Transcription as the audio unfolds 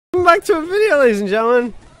back to a video, ladies and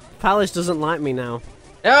gentlemen. Palace doesn't like me now.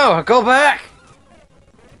 No, go back!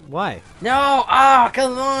 Why? No! Ah,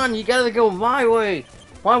 come on! You gotta go my way!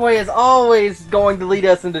 My way is always going to lead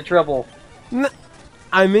us into trouble.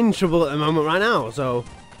 I'm in trouble at the moment right now, so...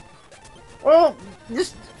 Well,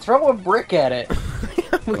 just throw a brick at it.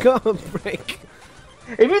 We got a brick.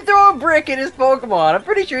 If you throw a brick at his Pokemon, I'm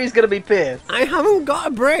pretty sure he's gonna be pissed. I haven't got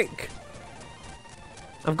a brick.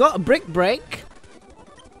 I've got a brick break.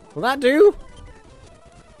 Will that do?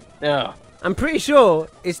 No. I'm pretty sure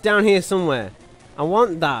it's down here somewhere. I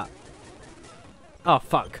want that. Oh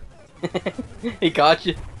fuck. He caught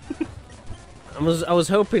you. I was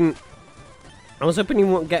hoping he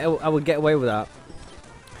won't get. I would get away with that.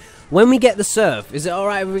 When we get the surf, is it all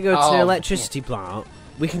right if we go to the electricity plant?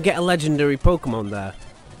 We can get a legendary Pokemon there.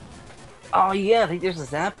 Oh yeah, I think there's a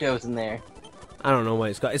Zapdos in there. I don't know what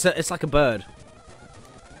it's got. It's like a bird.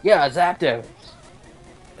 Yeah, a Zapdos.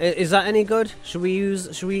 Is that any good? Should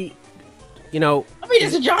we, you know... I mean,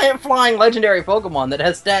 it's a giant flying legendary Pokemon that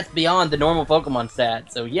has stats beyond the normal Pokemon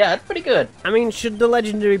stats, so yeah, it's pretty good. I mean, should the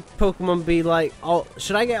legendary Pokemon be like...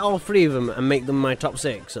 should I get all 3 of them and make them my top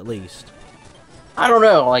 6, at least? I don't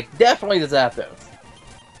know, like, definitely the Zapdos.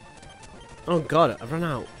 Oh god, I've run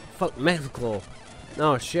out. Fuck, Metal Claw.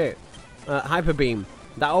 Oh shit. Hyper Beam.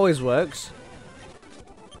 That always works.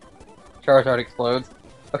 Charizard explodes.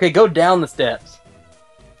 Okay, go down the steps.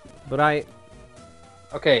 But I...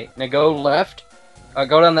 Okay, now go left.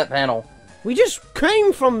 Go down that panel. We just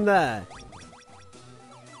came from there!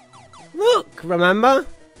 Look, remember?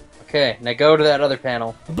 Okay, now go to that other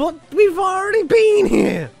panel. But we've already been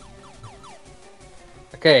here!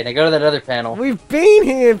 Okay, now go to that other panel. We've been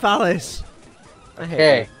here, Palace!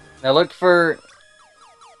 Okay, now look for...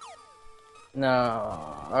 No...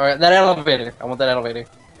 Alright, that elevator. I want that elevator.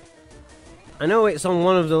 I know it's on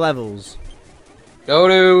one of the levels. Go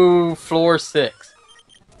to floor 6.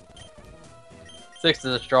 6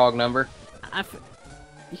 is a strong number.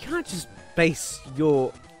 You can't just base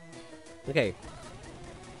your... Okay.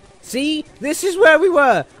 See? This is where we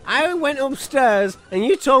were! I went upstairs, and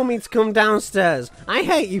you told me to come downstairs. I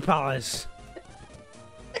hate you, Palace.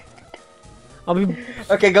 I'll be...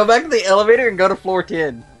 Okay, go back to the elevator and go to floor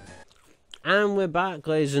 10. And we're back,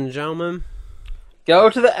 ladies and gentlemen.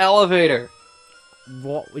 Go to the elevator.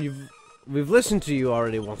 What? We've listened to you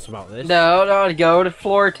already once about this. No, go to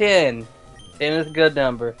floor 10. 10 is a good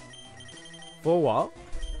number. For what?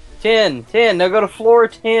 10. Now go to floor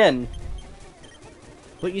 10.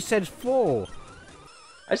 But you said 4.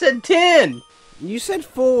 I said 10. You said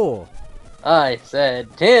 4. I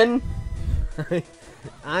said 10.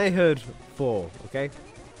 I heard 4, okay?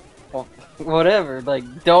 Well, whatever. Like,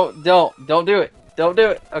 don't do it. Don't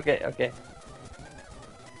do it. Okay.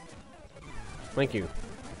 Thank you.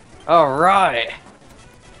 Alright.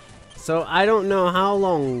 So, I don't know how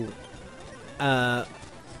long, how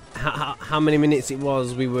many minutes it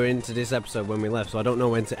was we were into this episode when we left, so I don't know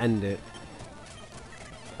when to end it.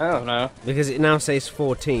 I don't know. Because it now says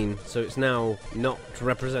 14, so it's now not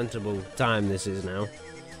representable time this is now.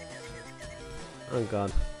 Oh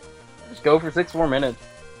god. Just go for 6 more minutes.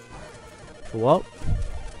 For what?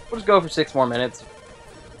 We'll just go for 6 more minutes.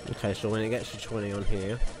 Okay, so when it gets to 20 on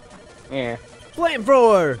here... Yeah.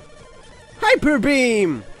 Flamethrower! Hyper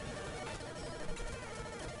Beam!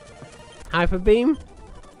 Hyper Beam?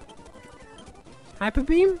 Hyper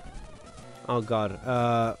Beam? Oh god,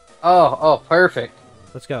 Oh, perfect.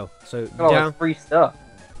 let's go. So, Got all down... this free stuff.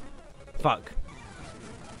 Fuck.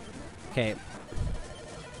 Okay.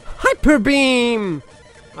 Hyper Beam!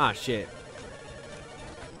 Ah, shit.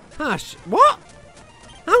 Ah, what?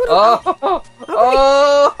 How would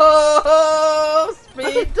Oh,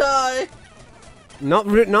 speed tie!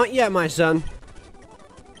 Not yet, my son.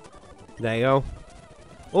 There you go.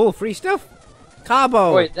 Oh, free stuff.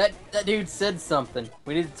 Carbo. Wait, that dude said something.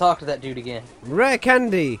 We need to talk to that dude again. Rare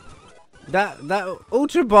candy. That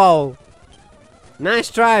Ultra Ball.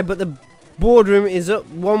 Nice try, but the boardroom is up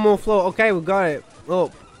one more floor. Okay, we got it.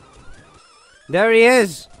 Up. There he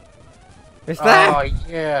is. It's there. Oh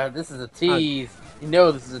yeah, this is a tease. You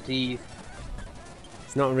know this is a tease.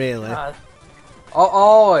 It's not really.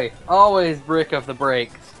 Always brick of the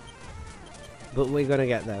brakes. But we're gonna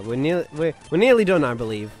get there. We're nearly done, I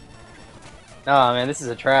believe. Oh man, this is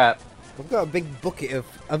a trap. I've got a big bucket of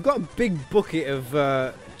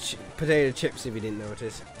potato chips. If you didn't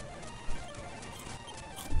notice.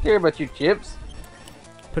 Care about you chips?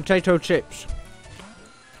 Potato chips.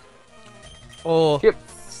 Or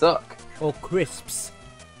Chips suck. Or crisps.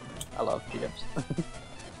 I love chips.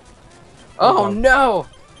 Oh no!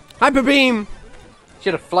 Hyper Beam!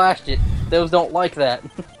 Should have flashed it. Those don't like that.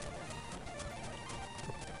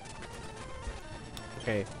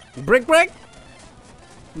 Okay. Brick break?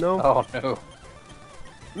 No. Oh no.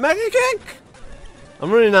 Mega kick?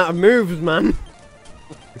 I'm running out of moves, man.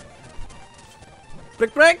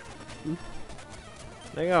 Brick break?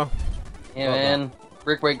 There you go. Yeah, man.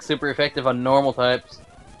 Brick break's super effective on normal types.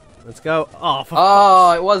 Let's go. Oh,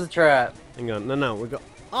 Oh, it was a trap. hang on. No, we got.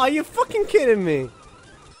 Oh, you're fucking kidding me.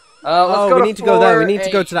 Let's go we to need to go there. We floor need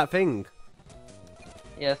to go 8. to that thing.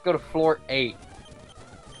 Yeah, let's go to floor 8.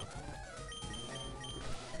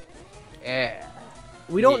 Yeah.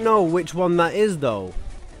 We don't know which one that is, though.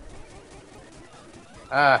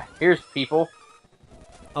 Here's people.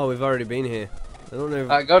 Oh, we've already been here. I don't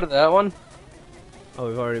know. If... Go to that one. Oh,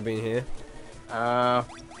 we've already been here. Uh.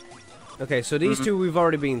 Okay, so these two we've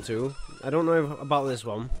already been to. I don't know about this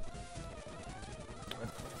one. I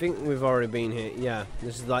think we've already been here. Yeah,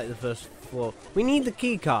 this is like the first floor. We need the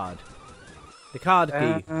key card. The card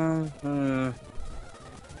key. Go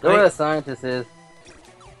where the scientist is.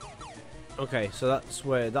 Okay, so that's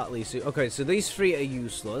where that leads to. Okay, so these three are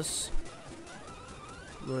useless.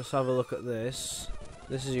 Let's have a look at this.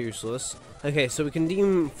 This is useless. Okay, so we can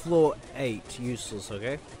deem floor 8 useless,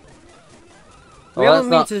 okay? We haven't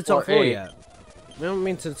been to the top floor yet. We haven't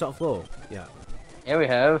been to the top floor yet. Yeah, we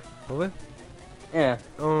have. Have we? Yeah.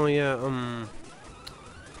 Oh, yeah,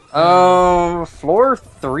 floor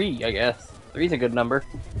 3, I guess. 3's a good number.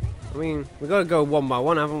 I mean, we gotta go one by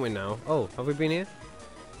one, haven't we now? Oh, have we been here?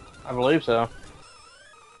 I believe so.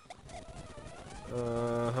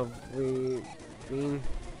 Have we been?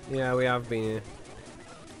 Yeah, we have been here.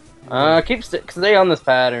 Stay on this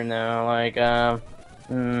pattern though. Like,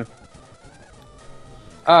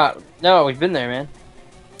 no, we've been there, man.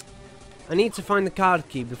 I need to find the card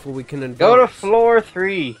key before we can advance. Go to floor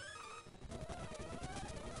 3.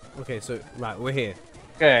 Okay, so right, we're here.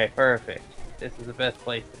 Okay, perfect. This is the best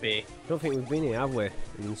place to be. Don't think we've been here, have we?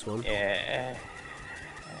 In this one. Yeah.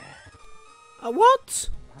 What?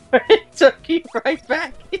 It took you right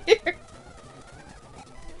back here.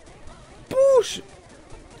 Bullshit.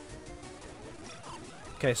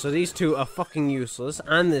 Okay, so these two are fucking useless,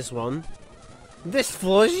 and this one. This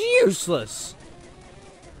floor is useless.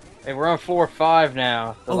 Hey, we're on floor 5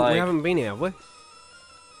 now. So Oh, like... we haven't been here, have we?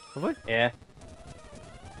 Have we? Yeah.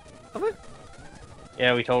 Have we?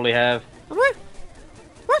 Yeah, we totally have. Have we?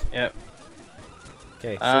 What? Yep.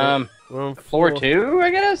 Okay, so we're on floor 2,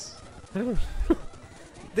 I guess?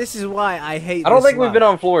 This is why I hate I don't this think we've lab. been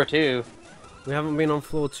on floor 2. We haven't been on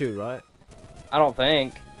floor 2, right? I don't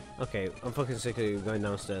think. Okay, I'm fucking sick of you going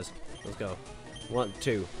downstairs. Let's go. 1,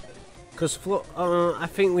 2. Because floor... I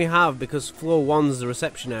think we have, because floor 1's the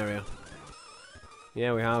reception area.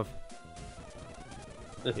 Yeah, we have.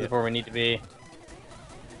 This is where we need to be.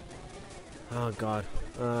 Oh, God.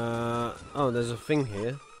 Oh, there's a thing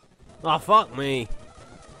here. Oh, fuck me!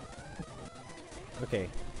 Okay.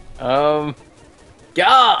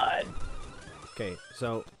 God! Okay,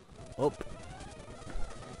 so... Up.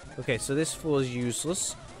 Okay, so this floor is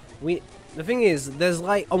useless. The thing is, there's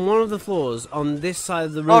like on one of the floors on this side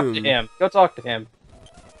of the room. Talk to him. Go talk to him.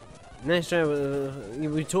 Nice try.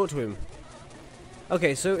 We talked to him.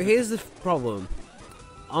 Okay, so here's the problem.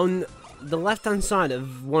 On the left-hand side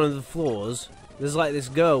of one of the floors, there's like this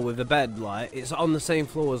girl with a bed. Like it's on the same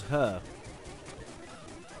floor as her.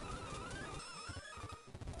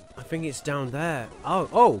 I think it's down there.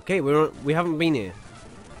 Oh, okay. We haven't been here.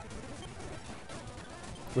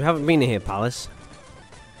 We haven't been here, Palace.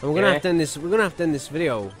 And we're gonna have to end this. We're gonna have to end this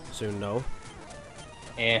video soon, though.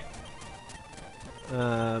 Yeah.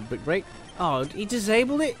 Brick break. Oh, he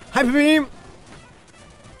disabled it. Hyper beam.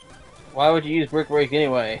 Why would you use brick break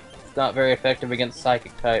anyway? It's not very effective against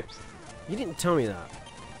psychic types. You didn't tell me that.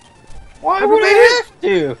 Why would I have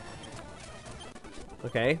to?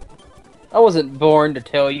 Okay. I wasn't born to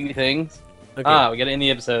tell you things. Okay. We gotta end the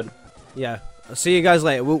episode. Yeah. I'll see you guys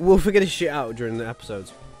later. We'll figure this shit out during the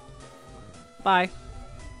episodes. Bye.